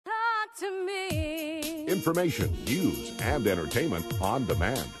information, news, and entertainment on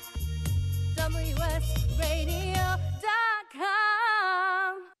demand. WSRadio.com.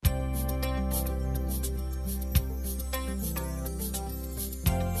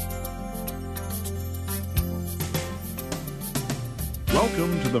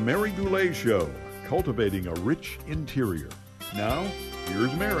 Welcome to the Mary Goulet Show, cultivating a rich interior. Now,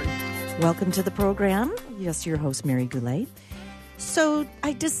 here's Mary. Welcome to the program. Yes, your host, Mary Goulet. So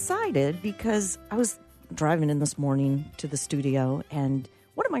I decided, because I was driving in this morning to the studio, and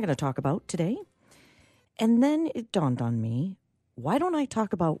what am I going to talk about today? And then it dawned on me, why don't I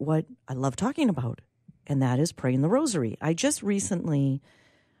talk about what I love talking about? And that is praying the Rosary. I just recently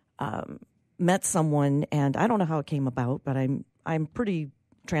met someone, and I don't know how it came about, but I'm pretty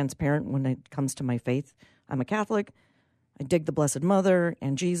transparent when it comes to my faith. I'm a Catholic. I dig the Blessed Mother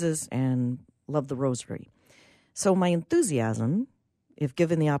and Jesus and love the Rosary. So my enthusiasm, if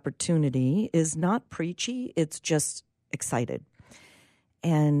given the opportunity, is not preachy. It's just excited.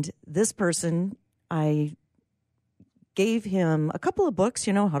 And this person, I gave him a couple of books,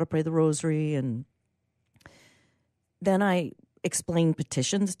 how to pray the Rosary. And then I explained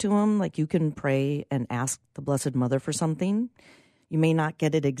petitions to him, like you can pray and ask the Blessed Mother for something. You may not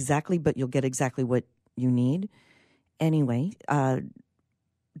get it exactly, but you'll get exactly what you need. Anyway,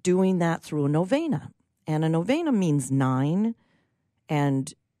 doing that through a novena. And a novena means 9,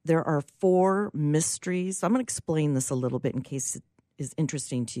 and there are 4 mysteries. So I'm going to explain this a little bit in case it is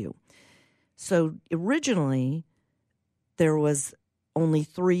interesting to you. So originally, there was only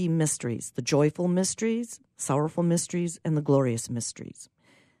 3 mysteries: the joyful mysteries, sorrowful mysteries, and the glorious mysteries.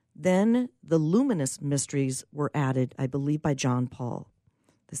 Then the luminous mysteries were added, I believe, by John Paul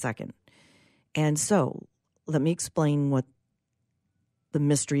II. And so let me explain what the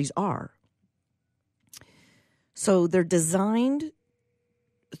mysteries are. So they're designed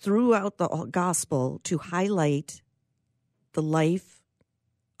throughout the gospel to highlight the life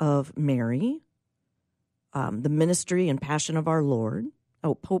of Mary, the ministry and passion of our Lord.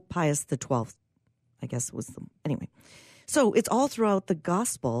 Oh, Pope Pius XII, I guess was the, anyway. So it's all throughout the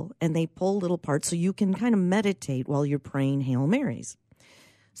gospel, and they pull little parts so you can kind of meditate while you're praying Hail Marys.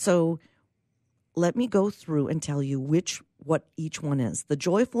 So let me go through and tell you what each one is. The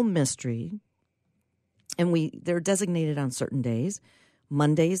joyful mystery, and they're designated on certain days.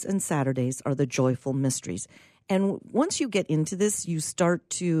 Mondays and Saturdays are the joyful mysteries. And once you get into this, you start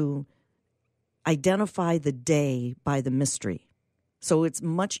to identify the day by the mystery. So it's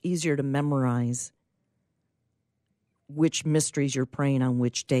much easier to memorize which mysteries you're praying on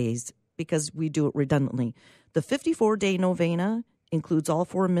which days, because we do it redundantly. The 54-day novena includes all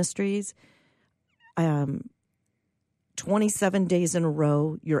 4 mysteries. 27 days in a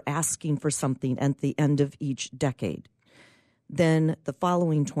row, you're asking for something at the end of each decade. Then the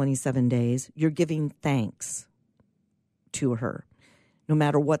following 27 days, you're giving thanks to her, no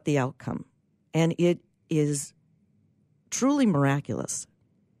matter what the outcome. And it is truly miraculous.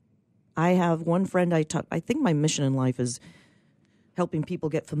 I have one friend I think my mission in life is helping people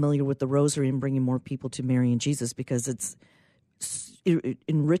get familiar with the Rosary and bringing more people to Mary and Jesus, because it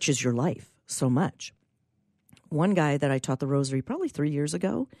enriches your life so much. One guy that I taught the Rosary probably 3 years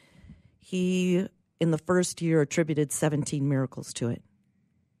ago, he, in the first year, attributed 17 miracles to it.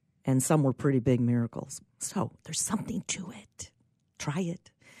 And some were pretty big miracles. So there's something to it. Try it.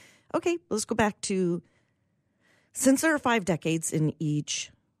 Okay, let's go back to, since there are 5 decades in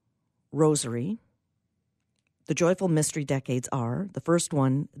each Rosary, the joyful mystery decades are, the first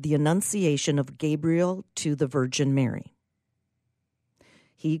one, the Annunciation of Gabriel to the Virgin Mary.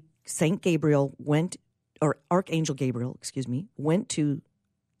 Saint Gabriel Archangel Gabriel, went to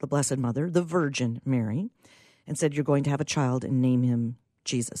the Blessed Mother, the Virgin Mary, and said, you're going to have a child and name him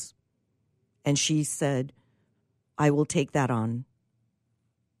Jesus. And she said, I will take that on,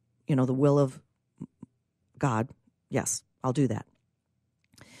 the will of God. Yes, I'll do that.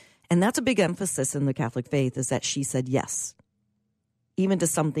 And that's a big emphasis in the Catholic faith, is that she said yes, even to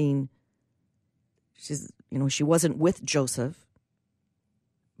something. She wasn't with Joseph,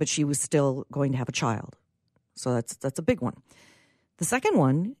 but she was still going to have a child. So that's a big one. The second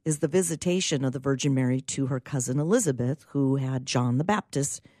one is the visitation of the Virgin Mary to her cousin Elizabeth, who had John the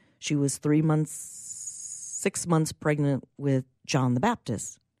Baptist. She was 6 months pregnant with John the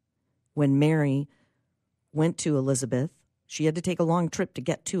Baptist. When Mary went to Elizabeth, she had to take a long trip to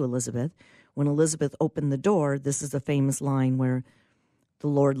get to Elizabeth. When Elizabeth opened the door, this is a famous line where the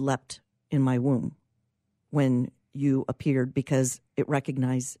Lord leapt in my womb when you appeared, because it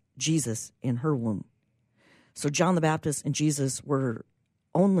recognized Jesus in her womb. So John the Baptist and Jesus were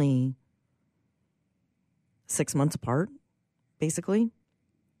only 6 months apart, basically.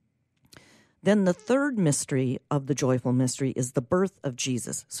 Then the third mystery of the joyful mystery is the birth of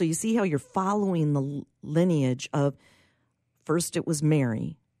Jesus. So you see how you're following the lineage of first it was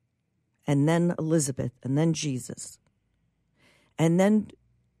Mary, and then Elizabeth, and then Jesus. And then,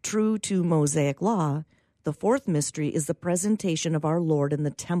 true to Mosaic law, the fourth mystery is the presentation of our Lord in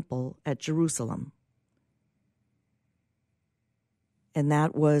the temple at Jerusalem. And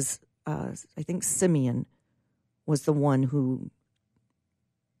that was, I think Simeon was the one who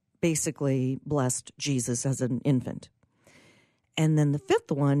basically blessed Jesus as an infant. And then the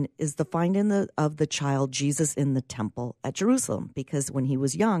fifth one is the finding of the child Jesus in the temple at Jerusalem, because when he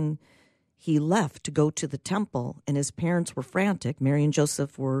was young, he left to go to the temple, and his parents were frantic. Mary and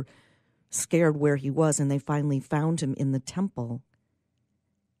Joseph were scared where he was, and they finally found him in the temple,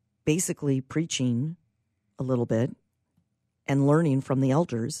 basically preaching a little bit and learning from the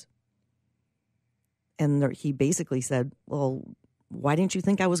elders. And he basically said, well, why didn't you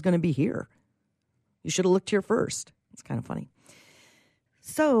think I was going to be here? You should have looked here first. It's kind of funny.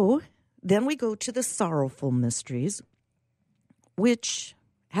 So then we go to the sorrowful mysteries, which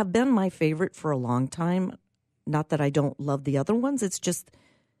have been my favorite for a long time. Not that I don't love the other ones. It's just,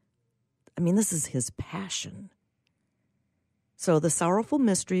 this is his passion. So the sorrowful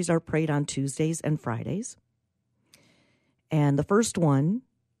mysteries are prayed on Tuesdays and Fridays. And the first one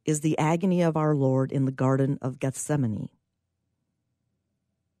is the agony of our Lord in the Garden of Gethsemane.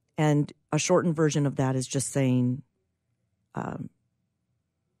 And a shortened version of that is just saying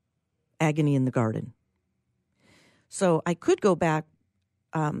agony in the garden. So I could go back.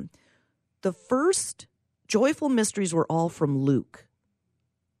 The first joyful mysteries were all from Luke.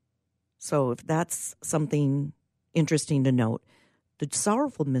 So if that's something interesting to note, the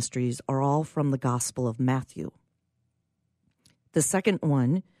sorrowful mysteries are all from the Gospel of Matthew. The second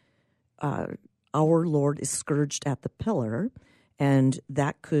one, our Lord is scourged at the pillar, and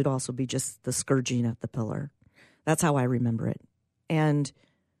that could also be just the scourging at the pillar. That's how I remember it. And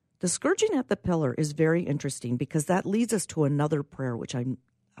the scourging at the pillar is very interesting because that leads us to another prayer, which I'm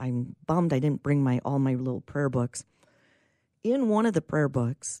bummed I didn't bring all my little prayer books. In one of the prayer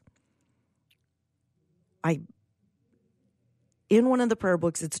books,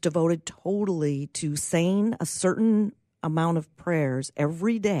 it's devoted totally to saying a certain amount of prayers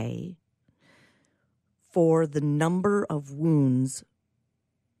every day for the number of wounds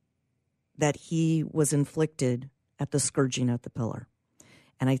that he was inflicted at the scourging at the pillar.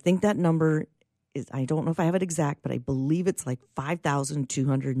 And I think that number is, I don't know if I have it exact, but I believe it's like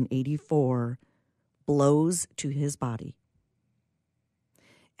 5,284 blows to his body.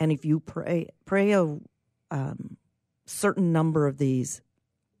 And if you pray a certain number of these,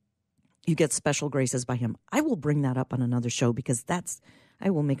 you get special graces by him. I will bring that up on another show because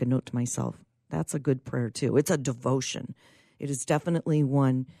I will make a note to myself. That's a good prayer too. It's a devotion. It is definitely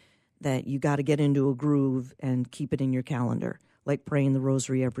one that you got to get into a groove and keep it in your calendar. Like praying the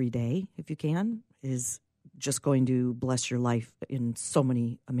Rosary every day, if you can, is just going to bless your life in so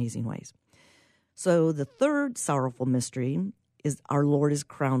many amazing ways. So the third sorrowful mystery is our Lord is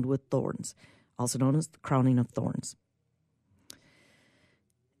crowned with thorns, also known as the crowning of thorns.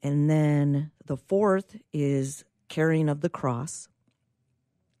 And then the fourth is carrying of the cross.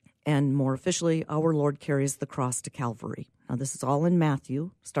 And more officially, our Lord carries the cross to Calvary. Now, this is all in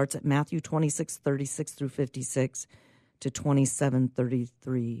Matthew. Starts at Matthew 26:36 through 56 to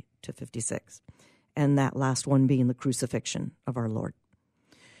 27:33 to 56. And that last one being the crucifixion of our Lord.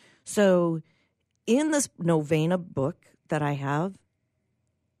 So in this novena book that I have,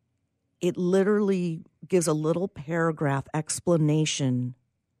 it literally gives a little paragraph explanation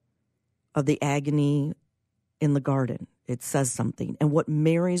of the agony in the garden. It says something. And what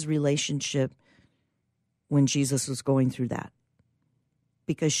Mary's relationship when Jesus was going through that.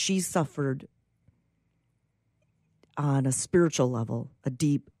 Because she suffered on a spiritual level, a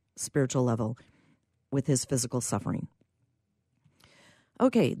deep spiritual level, with his physical suffering.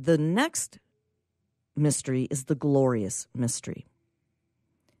 Okay, the next mystery is the glorious mystery.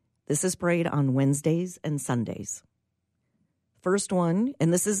 This is prayed on Wednesdays and Sundays. First one,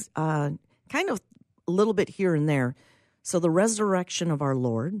 and this is kind of a little bit here and there. So the resurrection of our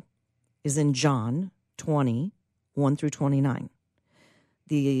Lord is in John 20, 1 through 29.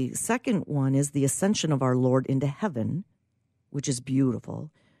 The second one is the ascension of our Lord into heaven, which is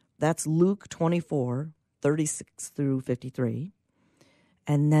beautiful. That's Luke 24, 36 through 53.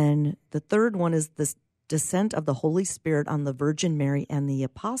 And then the third one is the descent of the Holy Spirit on the Virgin Mary and the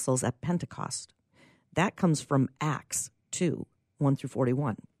apostles at Pentecost. That comes from Acts 2, 1 through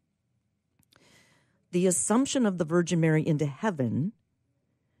 41. The assumption of the Virgin Mary into heaven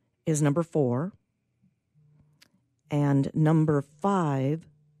is number 4. And number 5,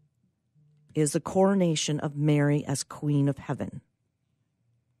 is the coronation of Mary as Queen of Heaven.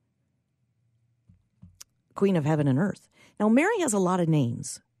 Queen of Heaven and Earth. Now, Mary has a lot of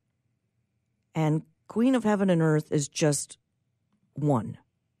names, and Queen of Heaven and Earth is just one.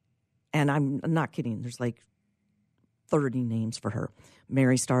 And I'm not kidding. There's like 30 names for her.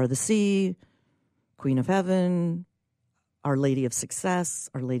 Mary, Star of the Sea, Queen of Heaven, Our Lady of Success,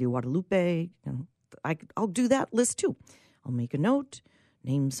 Our Lady of Guadalupe. I'll do that list too. I'll make a note.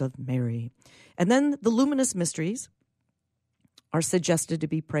 Names of Mary. And then the luminous mysteries are suggested to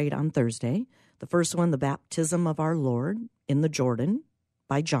be prayed on Thursday. The first one, the baptism of our Lord in the Jordan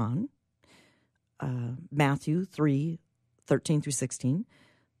by John, Matthew 3:13 through 16.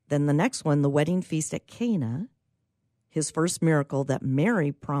 Then the next one, the wedding feast at Cana, his first miracle that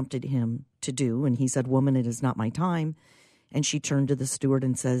Mary prompted him to do. And he said, "Woman, it is not my time." And she turned to the steward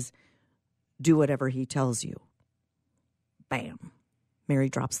and says, "Do whatever he tells you." Bam. Mary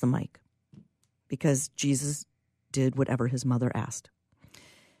drops the mic because Jesus did whatever his mother asked.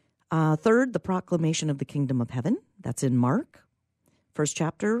 Third, the proclamation of the kingdom of heaven. That's in Mark, first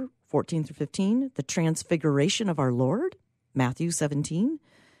chapter, 14 through 15. The transfiguration of our Lord, Matthew 17.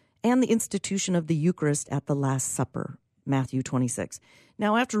 And the institution of the Eucharist at the Last Supper, Matthew 26.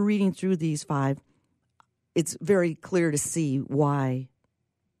 Now, after reading through these 5, it's very clear to see why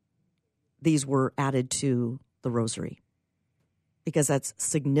these were added to the Rosary, because that's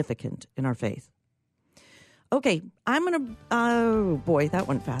significant in our faith. Okay, I'm going to... Oh, boy, that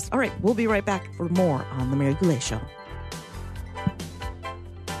went fast. All right, we'll be right back for more on The Mary Goulet Show.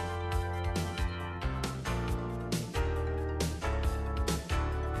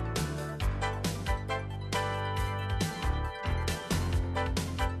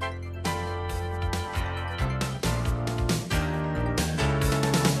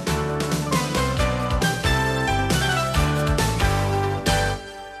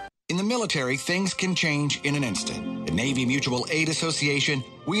 Military, things can change in an instant. The Navy Mutual Aid Association,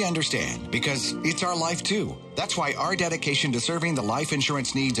 we understand because it's our life too. That's why our dedication to serving the life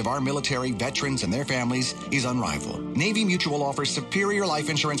insurance needs of our military veterans and their families is unrivaled. Navy Mutual offers superior life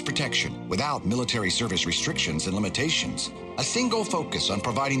insurance protection without military service restrictions and limitations. A single focus on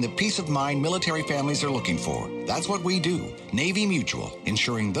providing the peace of mind military families are looking for. That's what we do. Navy Mutual,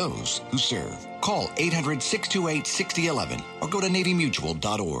 insuring those who serve. Call 800-628-6011 or go to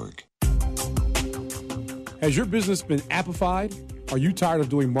NavyMutual.org. Has your business been appified? Are you tired of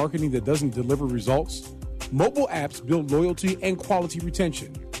doing marketing that doesn't deliver results? Mobile apps build loyalty and quality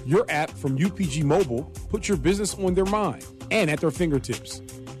retention. Your app from UPG Mobile puts your business on their mind and at their fingertips.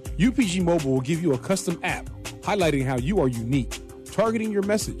 UPG Mobile will give you a custom app highlighting how you are unique, targeting your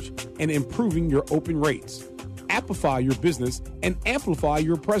message, and improving your open rates. Appify your business and amplify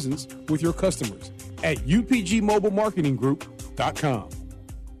your presence with your customers at upgmobilemarketinggroup.com.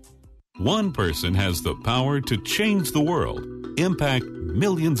 One person has the power to change the world, impact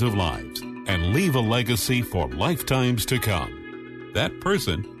millions of lives, and leave a legacy for lifetimes to come. That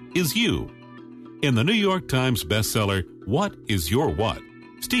person is you. In the New York Times bestseller, What is Your What?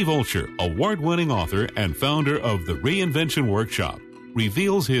 Steve Olsher, award-winning author and founder of the Reinvention Workshop,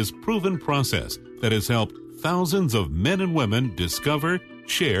 reveals his proven process that has helped thousands of men and women discover,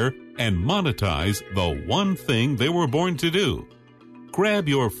 share, and monetize the one thing they were born to do. Grab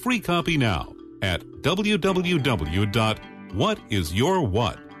your free copy now at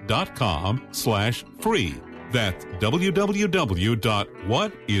www.whatisyourwhat.com/free. That's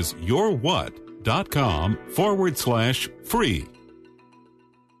www.whatisyourwhat.com/free.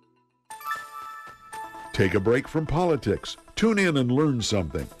 Take a break from politics. Tune in and learn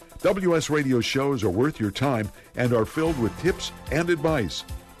something. WS Radio shows are worth your time and are filled with tips and advice.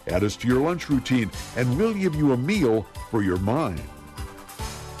 Add us to your lunch routine, and we'll give you a meal for your mind.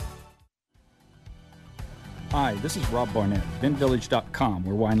 Hi, this is Rob Barnett, VinVillage.com,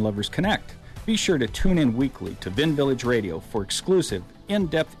 where wine lovers connect. Be sure to tune in weekly to Vin Village Radio for exclusive,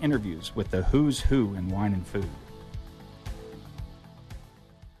 in-depth interviews with the who's who in wine and food.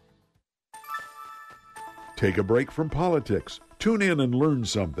 Take a break from politics. Tune in and learn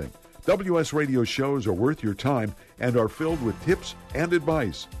something. WS Radio shows are worth your time and are filled with tips and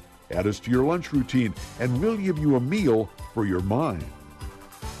advice. Add us to your lunch routine, and we'll give you a meal for your mind.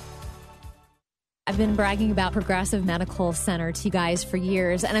 I've been bragging about Progressive Medical Center to you guys for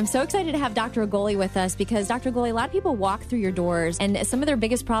years, and I'm so excited to have Dr. Agoli with us because, Dr. Agoli, a lot of people walk through your doors, and some of their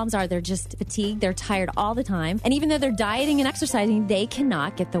biggest problems are they're just fatigued, they're tired all the time, and even though they're dieting and exercising, they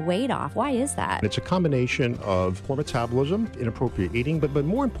cannot get the weight off. Why is that? It's a combination of poor metabolism, inappropriate eating, but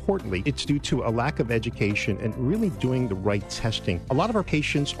more importantly, it's due to a lack of education and really doing the right testing. A lot of our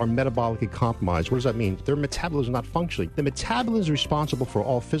patients are metabolically compromised. What does that mean? Their metabolism is not functioning. The metabolism is responsible for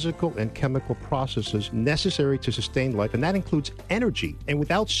all physical and chemical processes necessary to sustain life, and that includes energy. And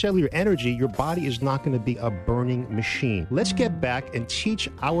without cellular energy, your body is not going to be a burning machine. Let's get back and teach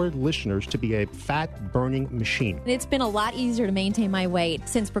our listeners to be a fat-burning machine. It's been a lot easier to maintain my weight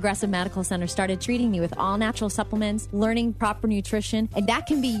since Progressive Medical Center started treating me with all-natural supplements, learning proper nutrition, and that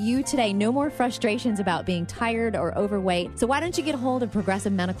can be you today. No more frustrations about being tired or overweight. So why don't you get a hold of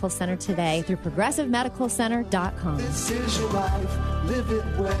Progressive Medical Center today through progressivemedicalcenter.com. This is your life, live it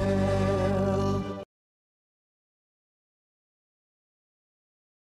well.